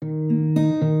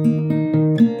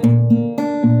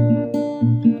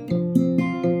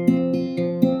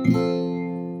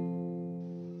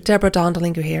Deborah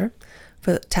Dondelinger here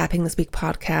for Tapping This Week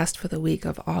podcast for the week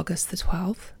of August the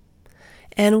 12th.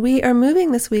 And we are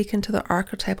moving this week into the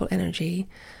archetypal energy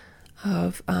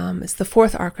of, it's the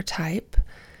fourth archetype.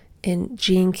 In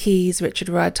Gene Key's Richard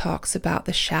Rudd talks about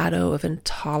the shadow of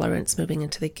intolerance moving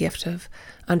into the gift of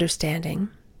understanding.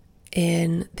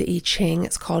 In the I Ching,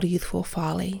 it's called youthful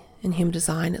folly. In human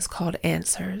design, it's called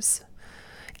answers.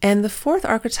 And the fourth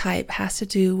archetype has to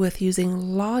do with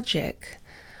using logic,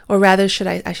 or rather,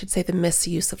 I should say the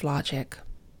misuse of logic.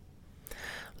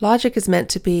 Logic is meant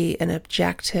to be an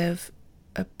objective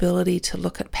ability to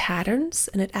look at patterns,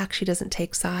 and it actually doesn't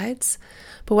take sides.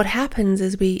 But what happens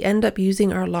is we end up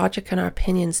using our logic and our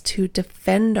opinions to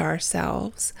defend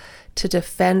ourselves, to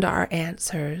defend our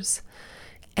answers.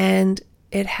 And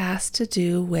it has to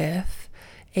do with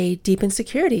a deep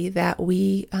insecurity that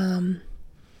we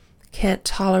can't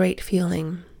tolerate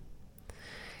feeling.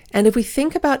 And if we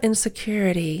think about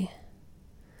insecurity,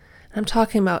 I'm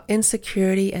talking about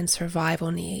insecurity and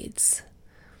survival needs.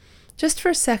 Just for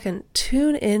a second,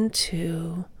 tune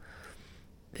into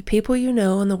the people you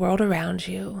know and the world around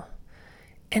you,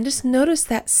 and just notice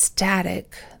that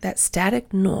static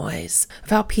noise of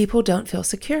how people don't feel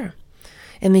secure.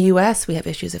 In the US, we have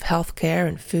issues of healthcare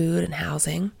and food and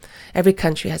housing. Every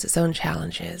country has its own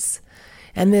challenges.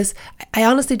 And this, I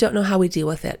honestly don't know how we deal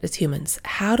with it as humans.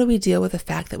 How do we deal with the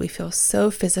fact that we feel so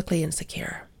physically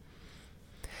insecure?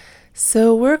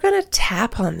 So we're going to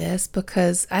tap on this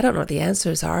because I don't know what the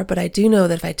answers are, but I do know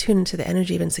that if I tune into the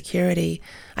energy of insecurity,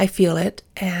 I feel it.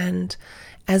 And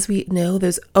as we know,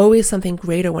 there's always something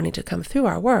greater wanting to come through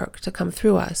our work, to come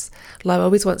through us. Love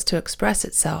always wants to express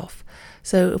itself.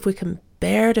 So if we can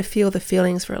bear to feel the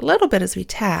feelings for a little bit as we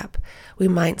tap, we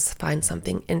might find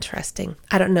something interesting.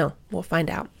 I don't know. We'll find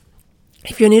out.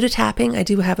 If you're new to tapping, I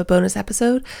do have a bonus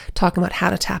episode talking about how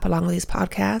to tap along with these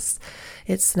podcasts.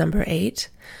 It's number 8.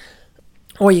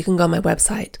 Or you can go on my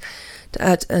website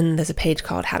and there's a page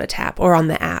called How to Tap, or on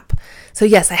the app. So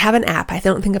yes, I have an app. I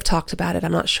don't think I've talked about it.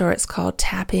 I'm not sure. It's called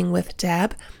Tapping with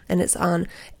Deb, and it's on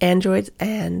Android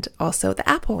and also the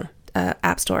Apple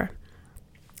App Store.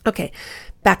 Okay,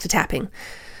 back to tapping.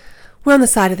 We're on the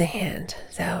side of the hand.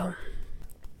 So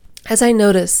as I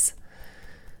notice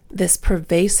this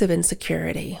pervasive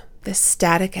insecurity, this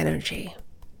static energy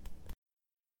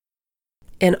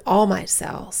in all my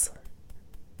cells,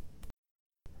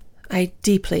 I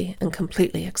deeply and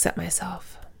completely accept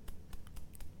myself.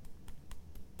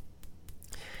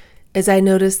 As I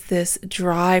notice this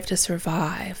drive to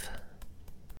survive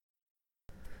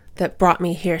that brought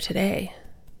me here today,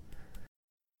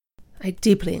 I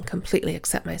deeply and completely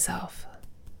accept myself.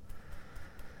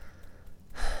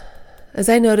 As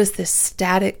I notice this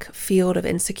static field of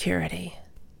insecurity,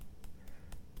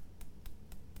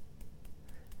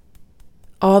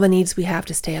 all the needs we have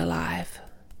to stay alive,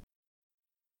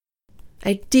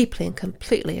 I deeply and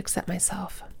completely accept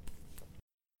myself.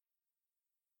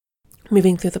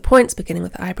 Moving through the points, beginning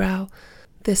with the eyebrow,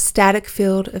 this static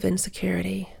field of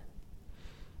insecurity.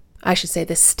 I should say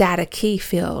this static-y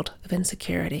field of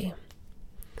insecurity.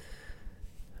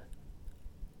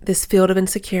 This field of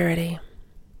insecurity.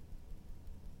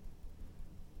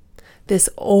 This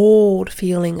old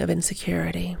feeling of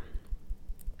insecurity.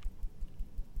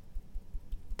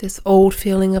 This old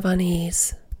feeling of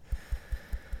unease.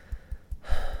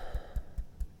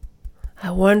 I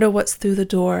wonder what's through the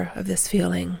door of this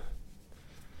feeling.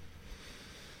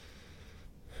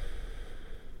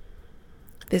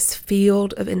 This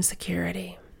field of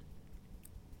insecurity.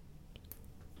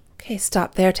 Okay,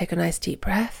 stop there. Take a nice deep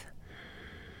breath.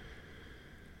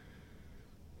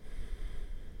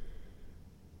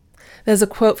 There's a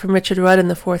quote from Richard Rudd in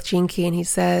the fourth Gene Key, and he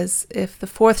says, if the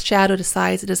fourth shadow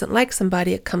decides it doesn't like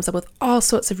somebody, it comes up with all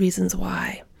sorts of reasons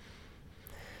why.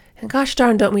 And gosh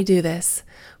darn, don't we do this?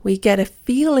 We get a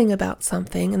feeling about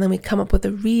something, and then we come up with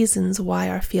the reasons why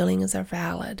our feelings are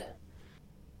valid.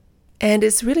 And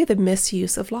it's really the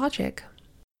misuse of logic.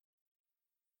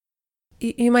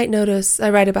 You might notice,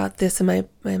 I write about this in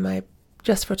my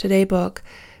Just for Today book,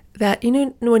 that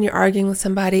when you're arguing with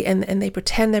somebody and they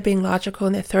pretend they're being logical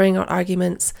and they're throwing out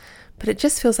arguments, but it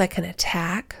just feels like an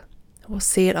attack. We'll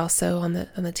see it also on the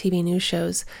TV news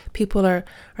shows. People are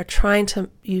trying to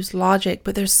use logic,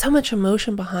 but there's so much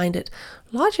emotion behind it.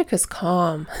 Logic is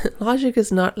calm. Logic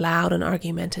is not loud and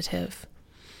argumentative.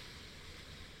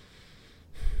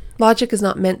 Logic is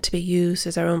not meant to be used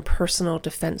as our own personal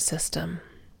defense system.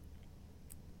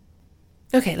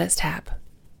 Okay, let's tap.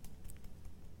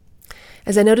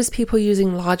 As I notice people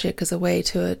using logic as a way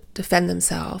to defend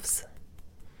themselves,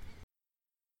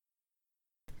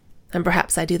 and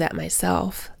perhaps I do that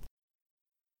myself,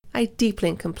 I deeply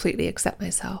and completely accept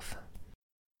myself.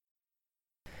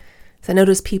 So I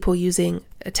notice people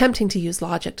attempting to use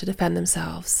logic to defend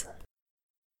themselves.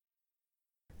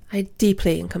 I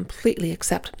deeply and completely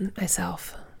accept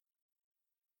myself.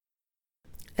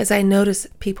 As I notice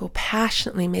people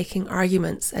passionately making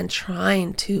arguments and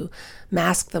trying to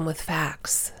mask them with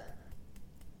facts.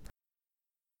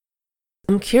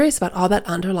 I'm curious about all that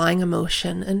underlying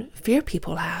emotion and fear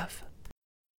people have.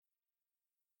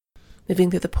 Moving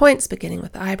through the points, beginning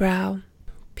with the eyebrow.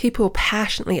 People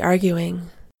passionately arguing.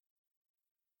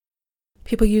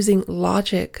 People using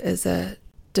logic as a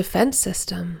defense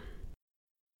system.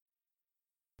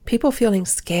 People feeling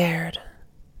scared.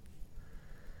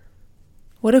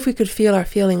 What if we could feel our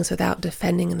feelings without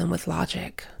defending them with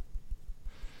logic?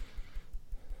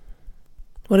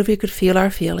 What if we could feel our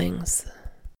feelings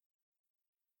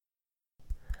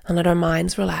and let our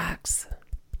minds relax?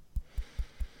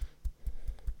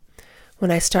 When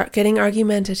I start getting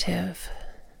argumentative,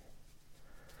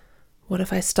 what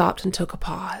if I stopped and took a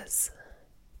pause?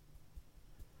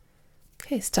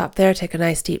 Okay, stop there, take a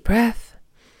nice deep breath.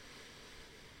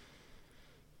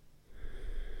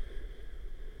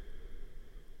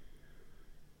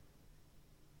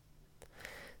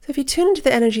 So if you tune into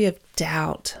the energy of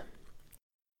doubt,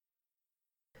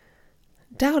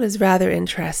 doubt is rather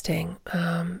interesting.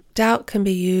 Doubt can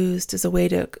be used as a way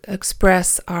to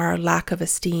express our lack of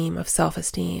esteem, of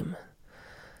self-esteem.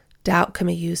 Doubt can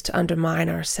be used to undermine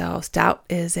ourselves. Doubt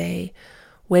is a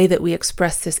way that we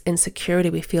express this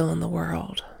insecurity we feel in the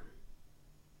world.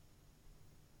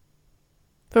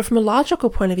 But from a logical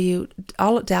point of view,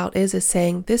 all doubt is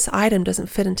saying, this item doesn't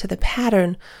fit into the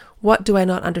pattern. What do I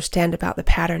not understand about the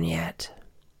pattern yet?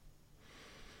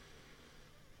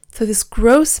 So this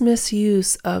gross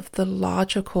misuse of the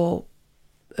logical,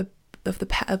 of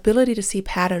the ability to see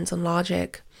patterns and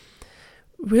logic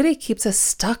really keeps us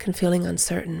stuck and feeling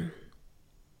uncertain.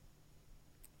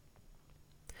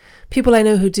 People I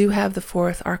know who do have the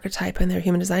fourth archetype in their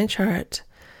human design chart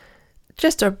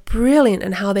just are brilliant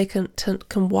in how they can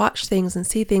watch things and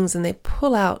see things, and they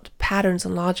pull out patterns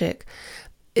and logic.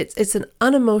 It's an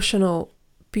unemotional,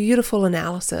 beautiful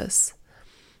analysis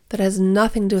that has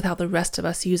nothing to do with how the rest of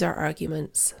us use our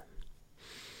arguments.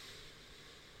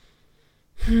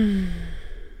 So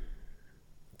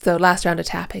last round of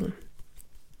tapping.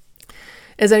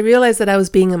 As I realized that I was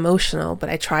being emotional, but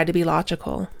I tried to be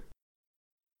logical,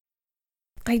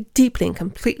 I deeply and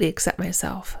completely accept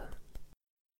myself.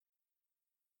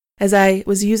 As I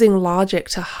was using logic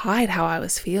to hide how I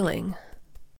was feeling,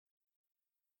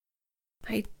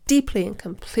 I deeply and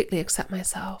completely accept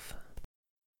myself.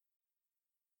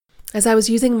 As I was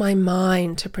using my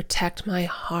mind to protect my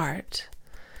heart,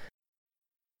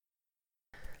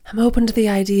 I'm open to the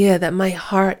idea that my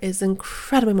heart is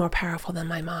incredibly more powerful than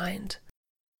my mind.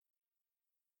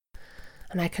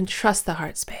 And I can trust the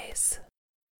heart space.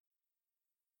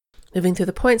 Moving through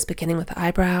the points, beginning with the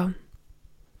eyebrow.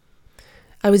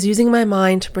 I was using my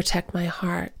mind to protect my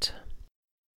heart.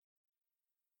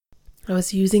 I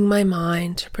was using my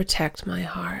mind to protect my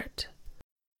heart.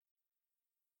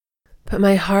 But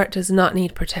my heart does not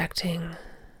need protecting.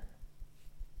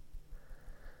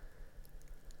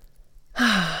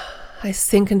 I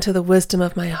sink into the wisdom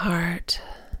of my heart.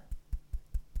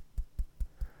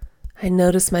 I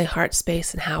notice my heart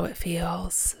space and how it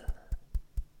feels.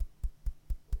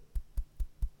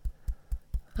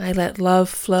 I let love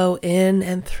flow in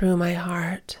and through my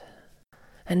heart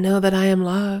and know that I am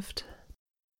loved.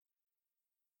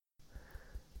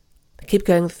 I keep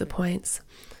going through the points.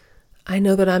 I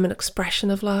know that I'm an expression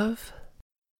of love.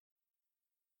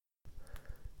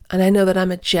 And I know that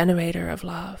I'm a generator of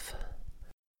love.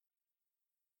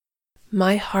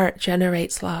 My heart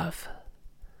generates love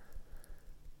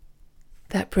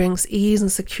that brings ease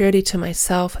and security to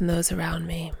myself and those around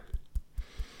me.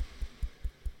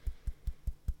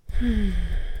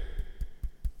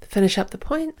 Finish up the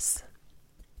points.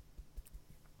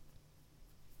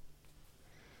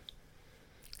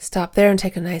 Stop there and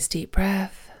take a nice deep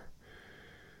breath.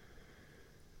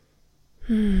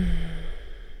 Well,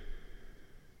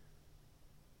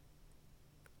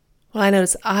 I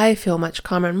notice I feel much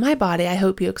calmer in my body. I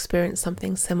hope you experience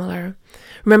something similar.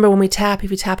 Remember, when we tap, if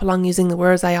you tap along using the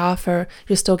words I offer,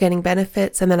 you're still getting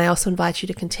benefits. And then I also invite you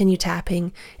to continue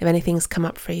tapping if anything's come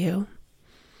up for you.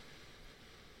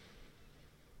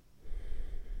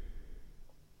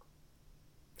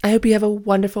 I hope you have a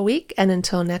wonderful week. And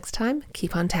until next time,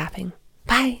 keep on tapping.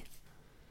 Bye.